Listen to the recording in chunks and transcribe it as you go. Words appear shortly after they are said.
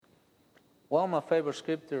one of my favorite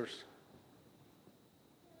scriptures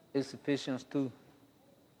is Ephesians 2.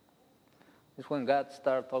 It's when God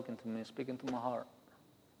started talking to me, speaking to my heart.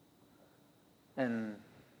 And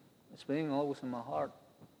it's been always in my heart.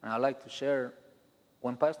 And I like to share.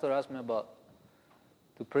 When Pastor asked me about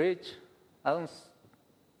to preach, I don't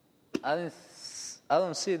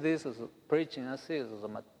see this as a preaching. I see it as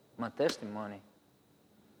my testimony.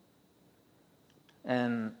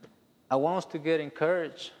 And I want us to get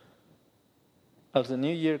encouraged as the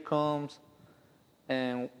new year comes,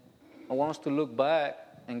 and I want us to look back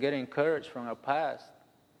and get encouraged from our past,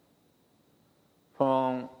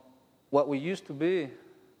 from what we used to be,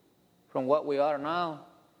 from what we are now,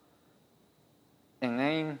 and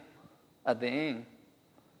aim at the end.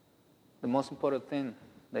 The most important thing,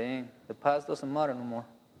 the end. The past doesn't matter no more.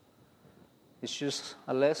 It's just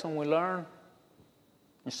a lesson we learn.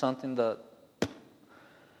 It's something that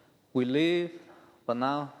we live, but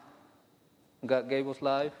now God gave us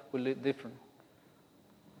life, we live different.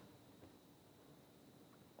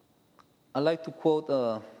 I like to quote,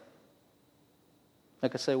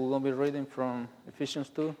 like I said, we're going to be reading from Ephesians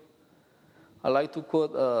 2. I like to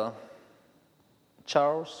quote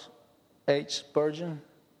Charles H. Spurgeon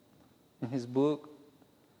in his book,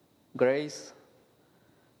 Grace,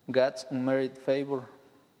 God's Unmerited Favor.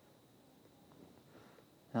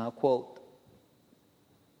 And I'll quote,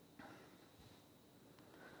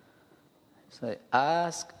 say,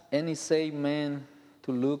 ask any saved man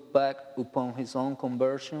to look back upon his own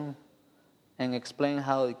conversion and explain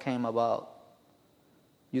how it came about.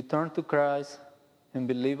 You turn to Christ and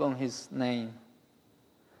believe on his name.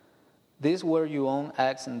 These were your own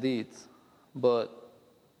acts and deeds, but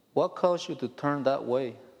what caused you to turn that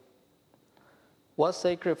way? What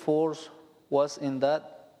sacred force was in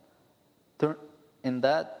that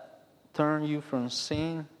turn you from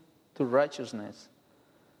sin to righteousness?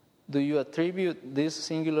 Do you attribute this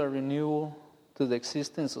singular renewal to the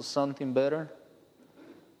existence of something better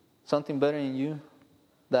in you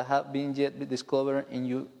that have been yet discovered in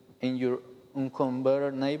your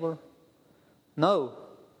unconverted neighbor? No,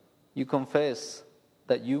 you confess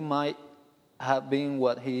that you might have been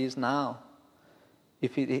what he is now.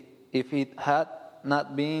 If it had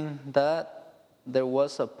not been that there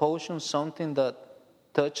was a potion, something that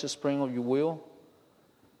touched the spring of your will,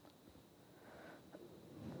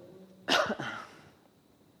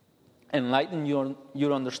 enlighten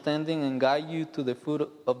your understanding and guide you to the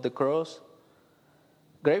foot of the cross.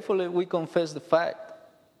 Gratefully, we confess the fact.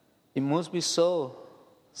 It must be so.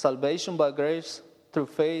 Salvation by grace through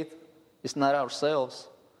faith is not ourselves.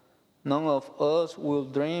 None of us will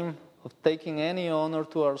dream of taking any honor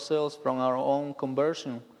to ourselves from our own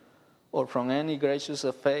conversion or from any gracious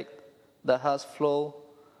effect that has flowed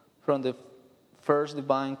from the first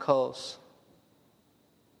divine cause.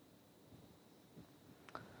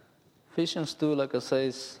 Ephesians 2, like I say,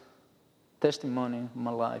 is testimony of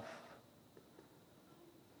my life.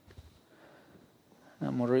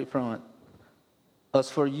 I'm going to read from it.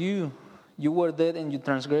 As for you, you were dead in your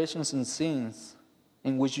transgressions and sins,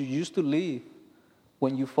 in which you used to live,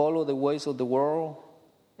 when you followed the ways of the world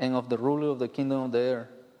and of the ruler of the kingdom of the air,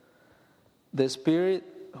 the Spirit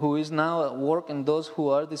who is now at work in those who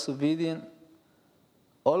are disobedient.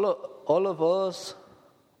 All of us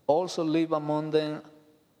also live among them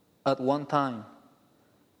at one time,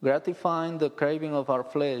 gratifying the craving of our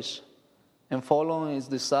flesh and following its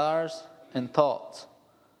desires and thoughts.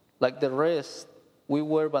 Like the rest, we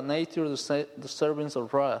were by nature the servants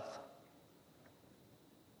of wrath.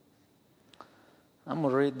 I'm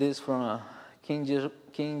going to read this from a King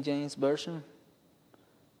James Version.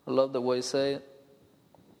 I love the way it says it.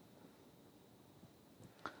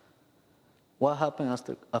 What happened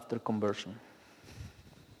after conversion?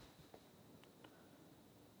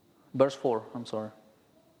 Verse 4,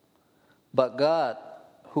 But God,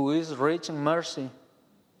 who is rich in mercy,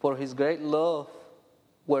 for his great love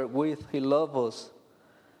wherewith he loved us,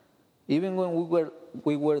 even when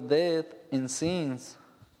we were dead in sins,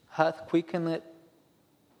 hath quickened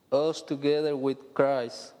us together with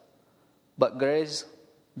Christ. By grace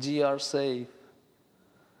ye are saved.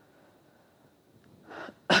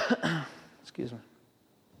 Excuse me.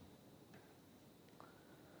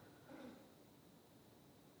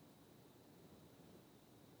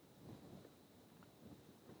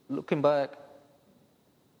 Looking back,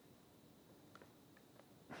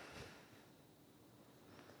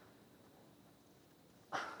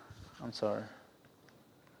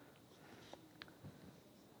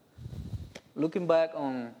 looking back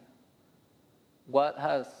on what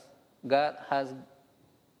God has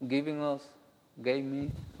given us, gave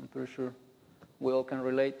me, I'm pretty sure we all can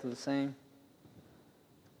relate to the same.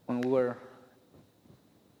 When we were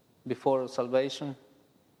before salvation,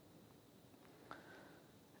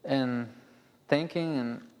 and thinking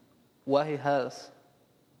and what He has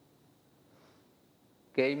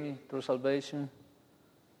gave me through salvation.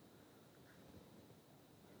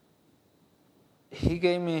 He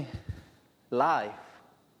gave me life.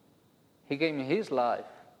 He gave me His life,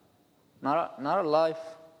 not a life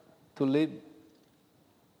to live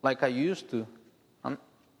like I used to.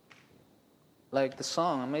 Like the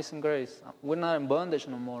song, Amazing Grace. We're not in bondage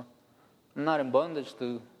no more. I'm not in bondage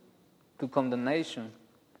to condemnation.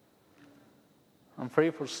 I'm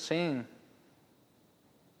free for sin.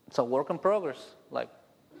 It's a work in progress, like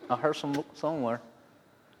I heard somewhere.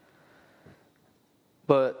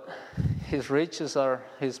 But His riches are,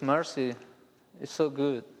 His mercy is so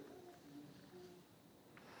good.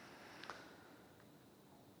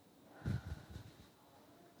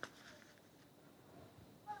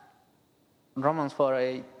 Romans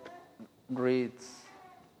 4:8 reads,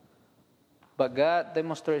 "But God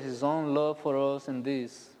demonstrates His own love for us in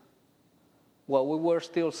this: while we were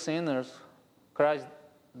still sinners, Christ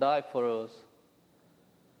died for us."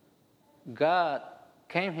 God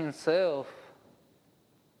came Himself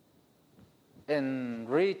and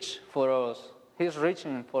reached for us. He's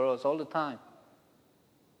reaching for us all the time.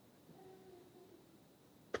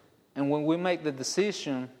 And when we make the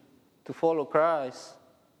decision to follow Christ,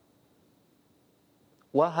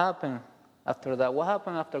 what happened after that? What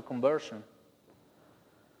happened after conversion?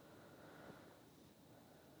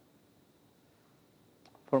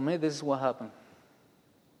 For me, this is what happened.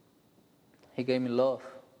 He gave me love.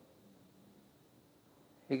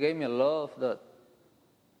 He gave me a love that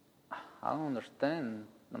I don't understand.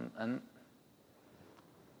 And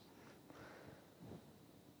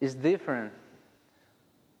it's different.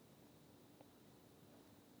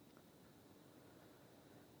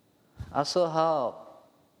 I saw how,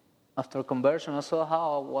 after conversion, I saw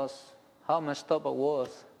how messed up I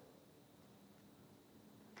was.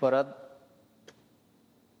 But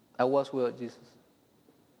I was with Jesus.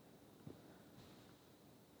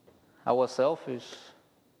 I was selfish.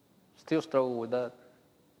 Still struggle with that.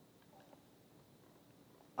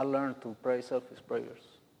 I learned to pray selfish prayers.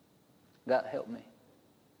 God help me.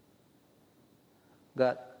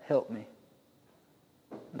 God help me.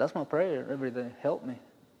 That's my prayer every day. Help me.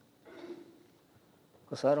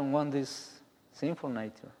 Because I don't want this sinful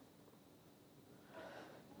nature.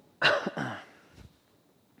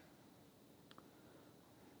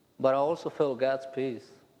 But I also felt God's peace.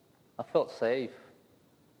 I felt safe.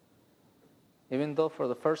 Even though for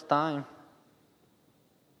the first time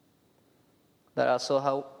that I saw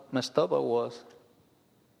how messed up I was,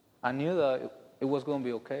 I knew that it was going to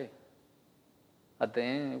be okay. At the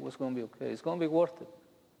end, it was going to be okay. It's going to be worth it.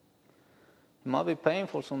 It might be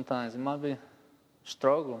painful sometimes. It might be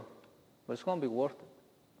struggle, but it's going to be worth it.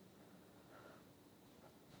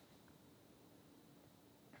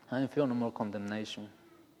 I didn't feel no more condemnation.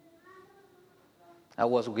 I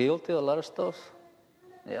was guilty of a lot of stuff.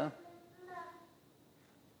 Yeah.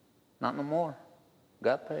 Not no more.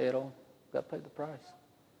 God paid it all. God paid the price.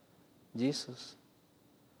 Jesus.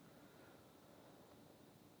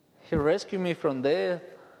 He rescued me from death,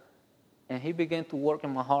 and He began to work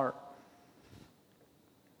in my heart.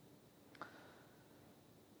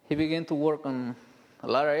 He began to work on a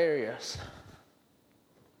lot of areas,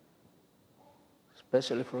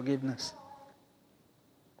 especially forgiveness.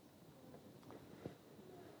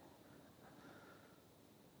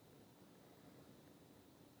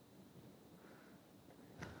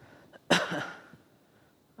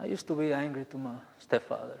 I used to be angry to my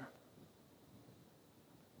stepfather.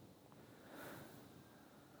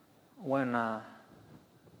 When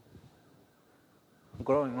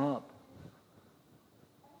growing up,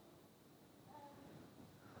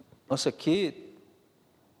 as a kid,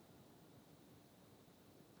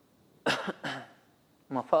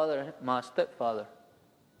 my stepfather,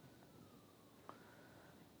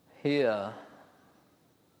 he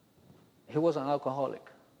was an alcoholic.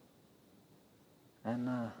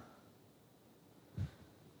 And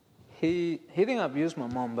he didn't abuse my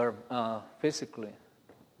mom physically,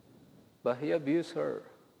 but he abused her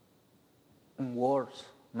in words,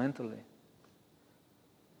 mentally.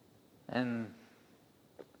 And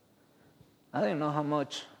I didn't know how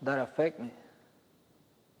much that affected me.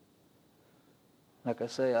 Like I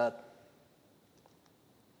say,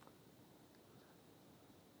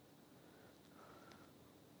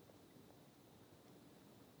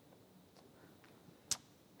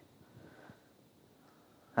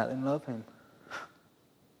 I didn't love him.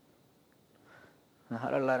 I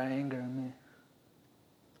had a lot of anger in me.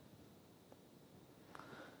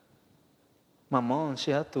 My mom, she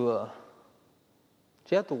had to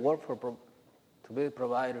She had to work to be the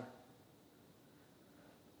provider.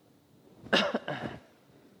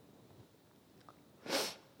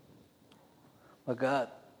 But God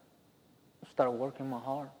started working my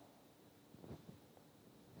heart.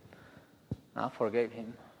 I forgave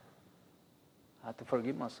him. I had to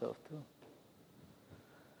forgive myself too.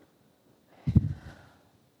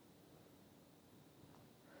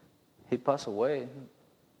 He passed away.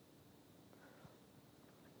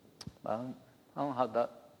 But I don't have that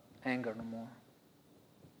anger no more.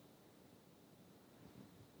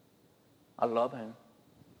 I love him.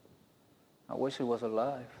 I wish he was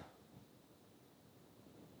alive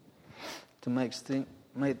to make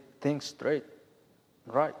things straight,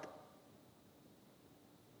 right.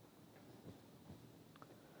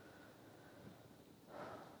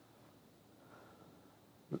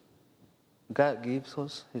 God gives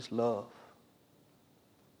us his love.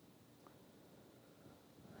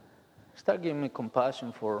 Start giving me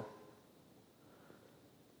compassion for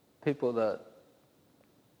people that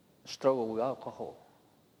struggle with alcohol.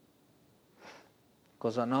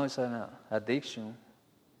 Because I know it's an addiction.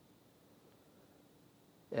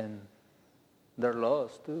 And they're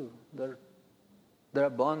lost too. They're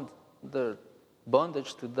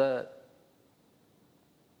bondage to that.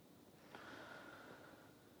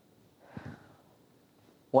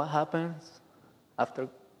 What happens after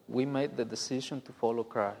we made the decision to follow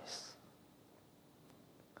Christ?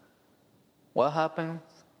 What happens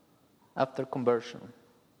after conversion?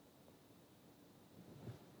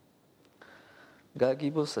 God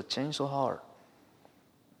gives us a change of heart.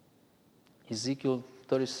 Ezekiel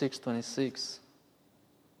 36:26.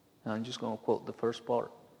 And I'm just going to quote the first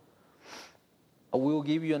part. I will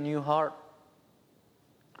give you a new heart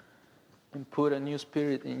and put a new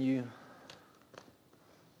spirit in you.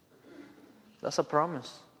 That's a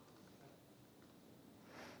promise.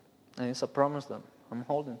 And it's a promise that I'm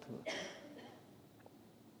holding to.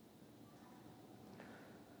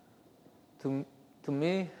 To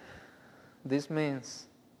me, this means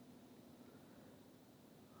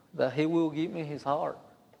that he will give me his heart.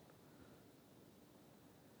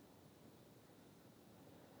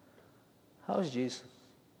 How's Jesus?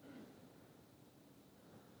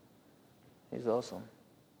 He's awesome.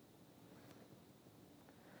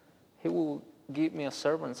 He will give me a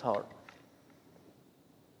servant's heart.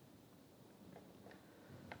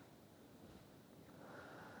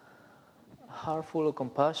 A heart full of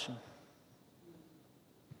compassion.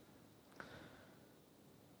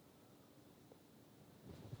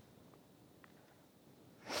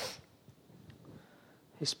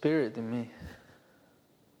 His spirit in me.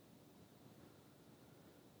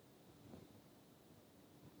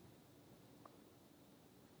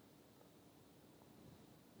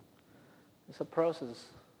 It's a process.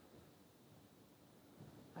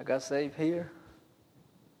 I got saved here.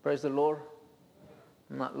 Praise the Lord.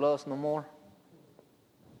 I'm not lost no more.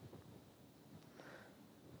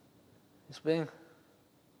 It's been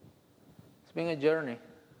a journey.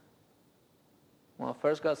 When I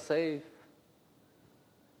first got saved,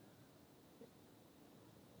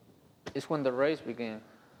 it's when the race began.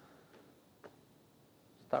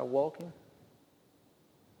 Start walking,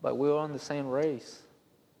 but we were on the same race.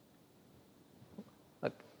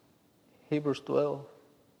 Like Hebrews 12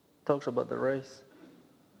 talks about the race.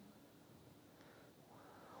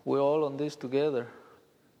 We're all on this together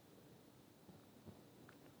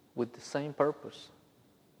with the same purpose.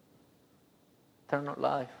 Eternal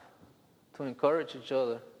life. To encourage each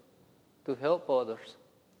other. To help others.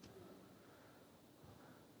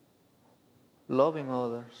 Loving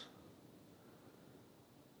others.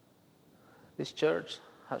 This church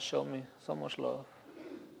has shown me so much love.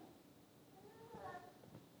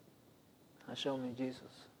 Has shown me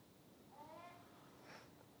Jesus.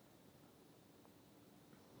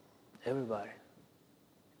 Everybody.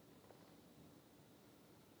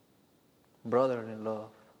 Brotherly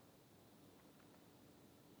love.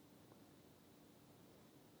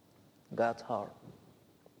 God's heart.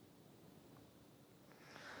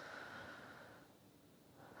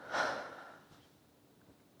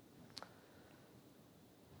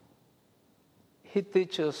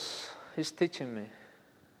 He's teaching me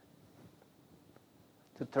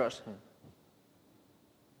to trust him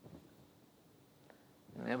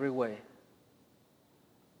in every way.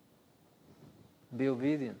 Be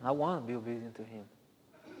obedient. I want to be obedient to him.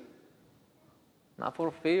 Not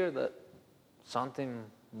for fear that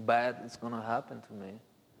something bad is going to happen to me,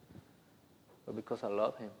 but because I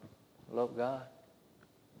love him. I love God.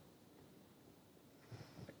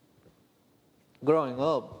 Growing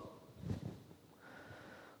up,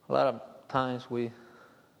 a lot of times we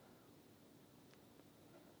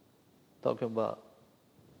talk about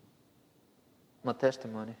my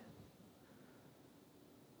testimony.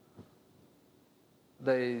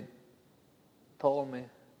 They told me,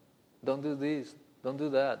 don't do this, don't do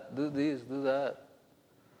that, do this, do that.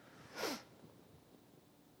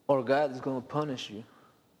 Or God is going to punish you.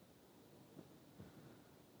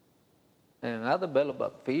 And I developed a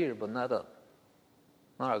fear, but not a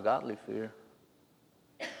godly fear.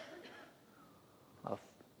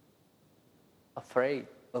 Afraid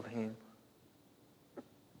of Him.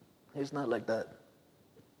 He's not like that.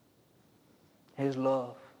 His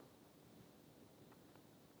love.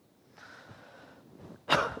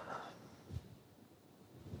 I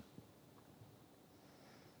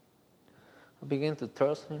begin to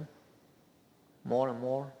trust Him more and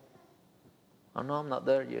more. I know I'm not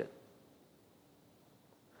there yet.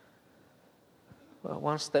 But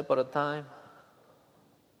one step at a time,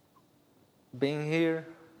 being here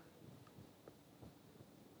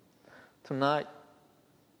tonight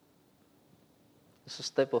is a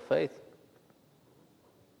step of faith.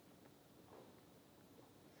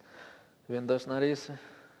 Even though it's not easy,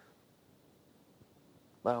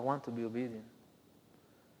 but I want to be obedient.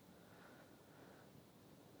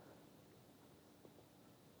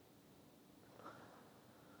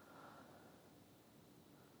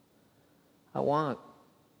 I want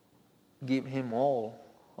to give Him all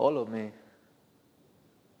of me.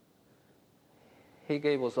 He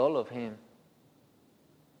gave us all of Him.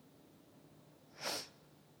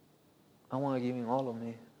 I want to give Him all of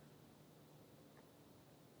me.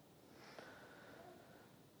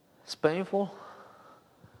 It's painful.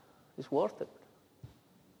 It's worth it.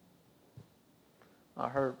 I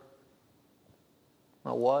heard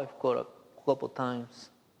my wife quote a couple times.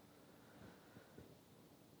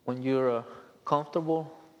 When you're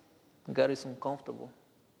comfortable, God is uncomfortable.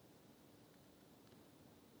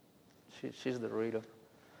 She's the reader.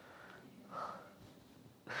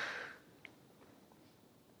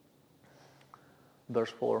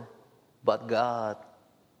 Verse 4. But God,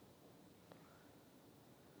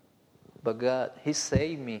 He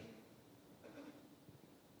saved me.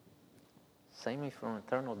 Saved me from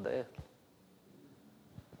eternal death.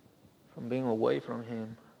 From being away from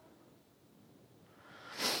Him.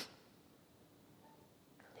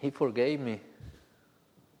 He forgave me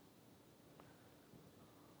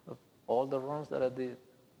of all the wrongs that I did.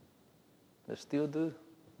 I still do.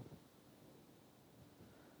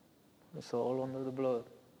 It's all under the blood.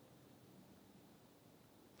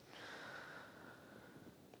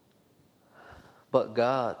 But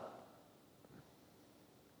God,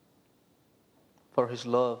 for His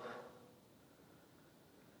love,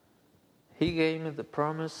 He gave me the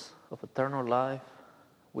promise of eternal life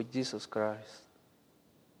with Jesus Christ.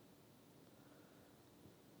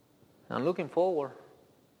 I'm looking forward.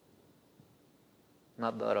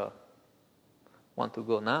 Not that I want to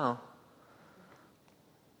go now,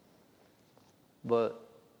 but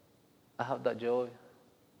I have that joy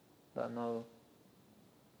that I know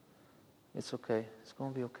it's okay. It's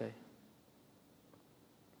going to be okay.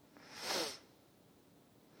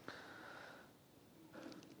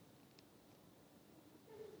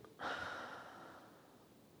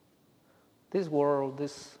 This world,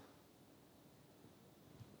 this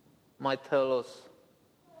might tell us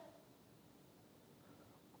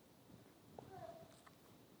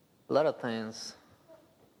a lot of things.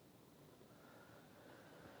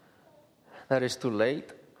 That it's too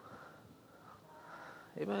late.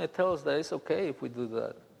 Even it tells us that it's okay if we do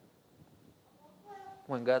that.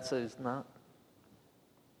 When God says it's not.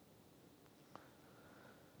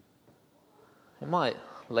 He might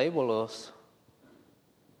label us.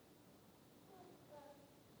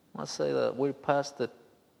 Might say that we're past the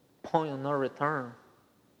point of no return.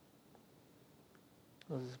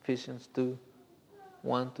 As Ephesians 2,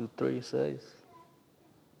 1-3 says.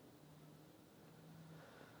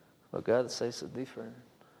 But God says it different.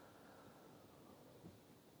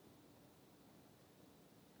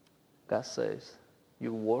 God says,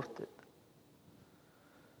 you're worth it.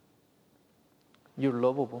 You're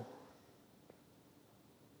lovable.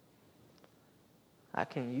 I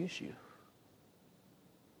can use you.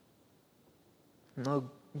 No,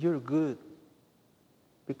 you're good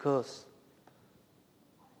because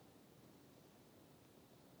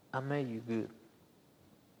I made you good.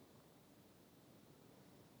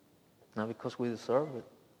 Not because we deserve it.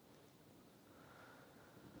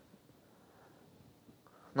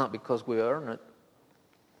 Not because we earn it.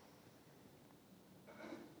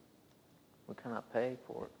 We cannot pay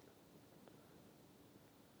for it.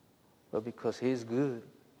 But because He's good.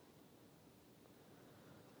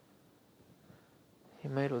 He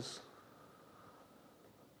made us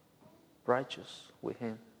righteous with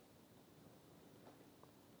Him.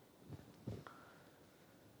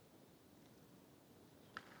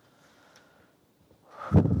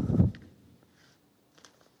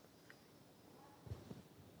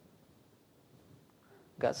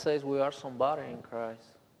 God says we are somebody in Christ.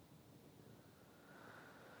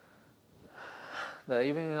 That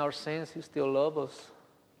even in our sins, He still loves us.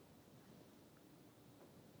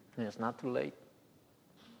 And it's not too late.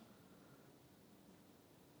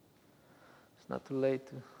 It's not too late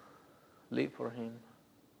to live for Him.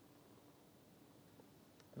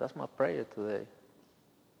 That's my prayer today.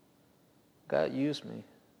 God, use me.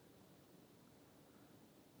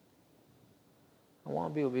 I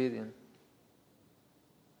want to be obedient.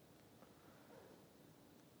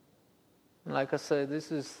 And like I said,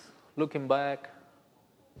 this is looking back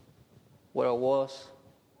where I was.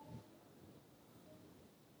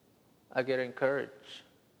 I get encouraged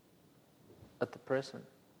at the present,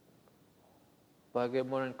 but I get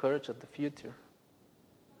more encouraged at the future.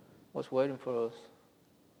 What's waiting for us?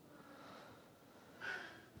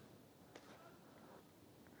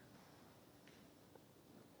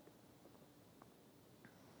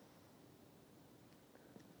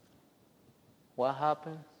 What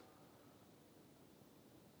happens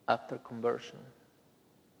after conversion?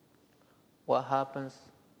 What happens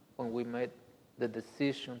when we made the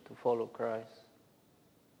decision to follow Christ?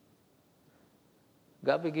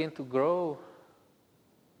 God began to grow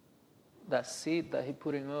that seed that He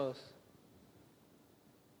put in us,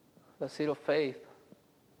 the seed of faith.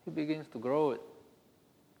 He begins to grow it.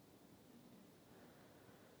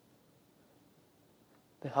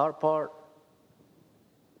 The hard part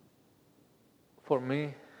for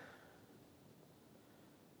me,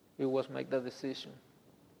 it was make that decision.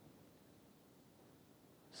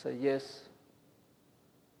 Say, yes,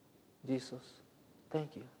 Jesus,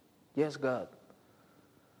 thank you. Yes, God.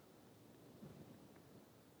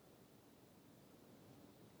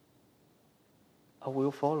 I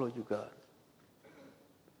will follow you, God.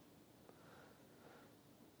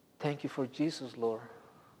 Thank you for Jesus, Lord.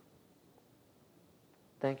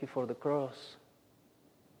 Thank you for the cross.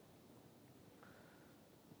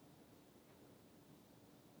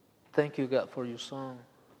 Thank you, God, for your Son.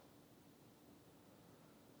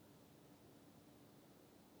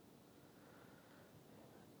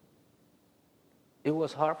 It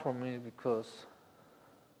was hard for me because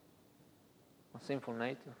my sinful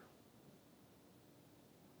nature.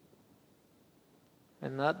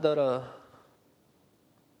 And not that I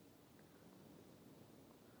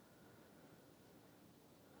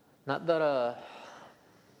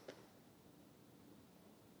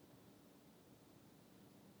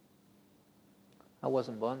was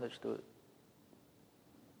in bondage to it.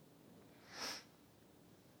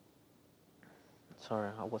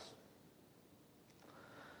 Sorry, I was.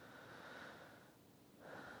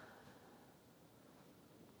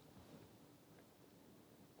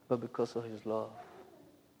 But because of His love.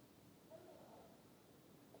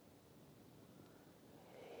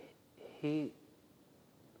 He,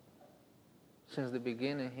 since the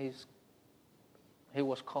beginning, He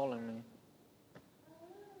was calling me.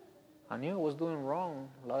 I knew I was doing wrong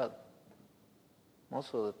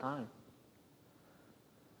most of the time.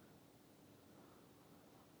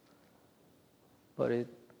 But I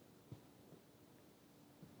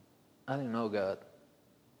didn't know God.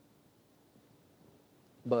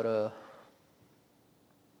 But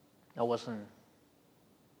I wasn't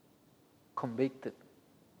convicted.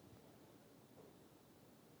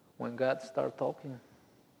 When God started talking,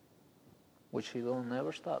 which He don't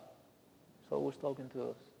never stop, He's always talking to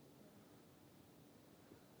us.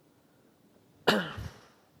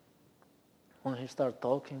 When He started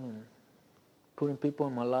talking and putting people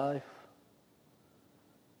in my life,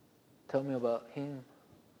 tell me about Him.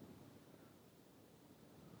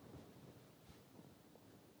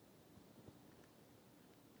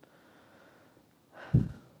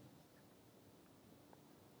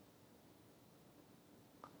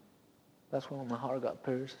 That's when my heart got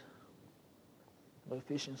pierced by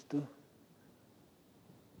Ephesians 2.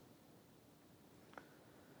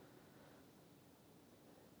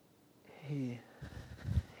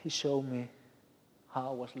 He showed me how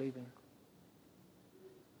I was living.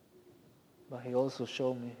 But He also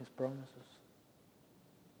showed me His promises.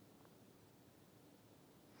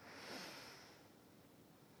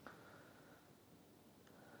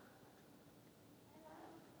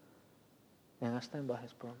 And I stand by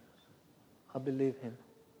His promise. I believe Him.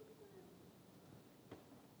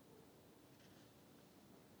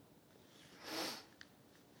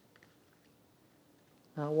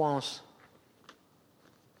 I want us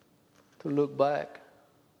to look back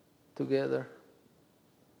together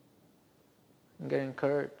and get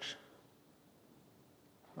encouraged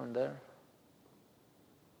from there.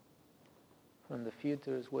 From the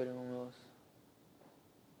future is waiting on us.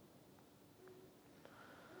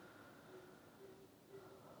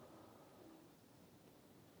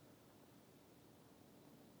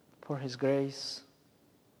 for His grace,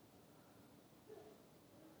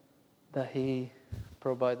 that He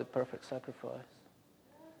provided the perfect sacrifice.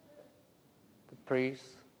 The priest,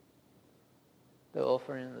 the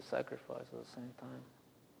offering and the sacrifice at the same time.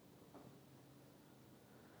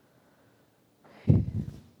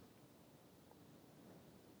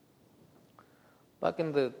 Back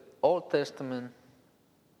in the Old Testament,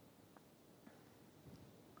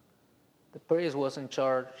 the priest was in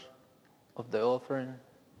charge of the offering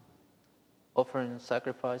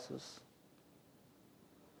sacrifices.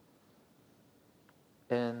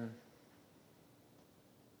 And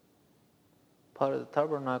part of the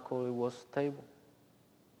tabernacle, it was a table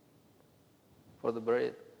for the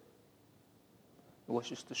bread. It was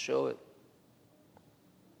just to show it.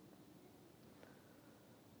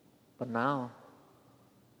 But now,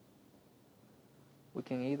 we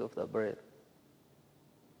can eat of that bread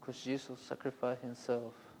because Jesus sacrificed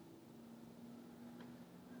Himself.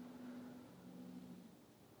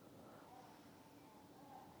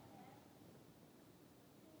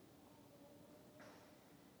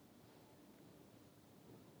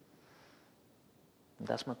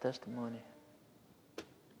 That's my testimony.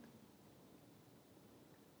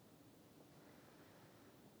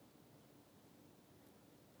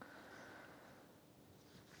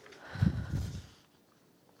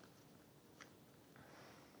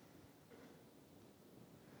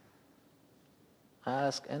 I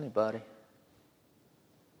ask anybody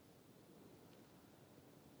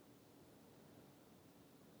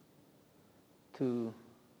to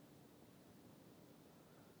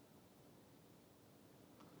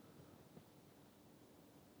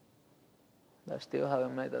that still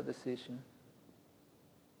haven't made that decision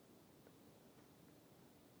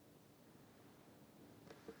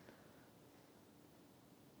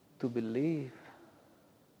to believe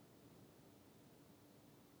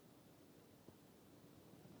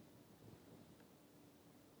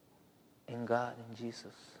in God, in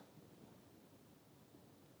Jesus.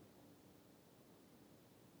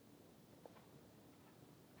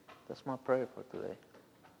 That's my prayer for today.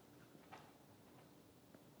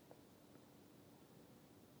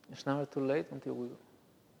 It's never too late until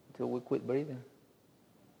we quit breathing.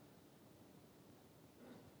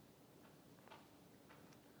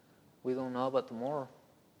 We don't know about tomorrow,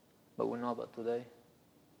 but we know about today.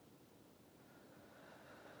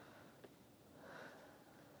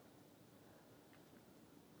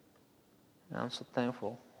 And I'm so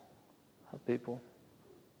thankful for people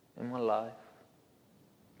in my life,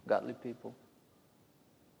 godly people,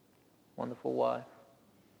 wonderful wife.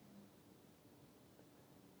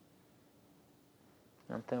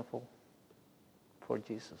 And I'm thankful for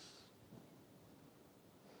Jesus.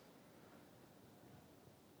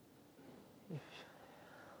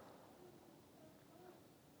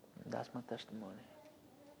 That's my testimony.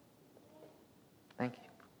 Thank you.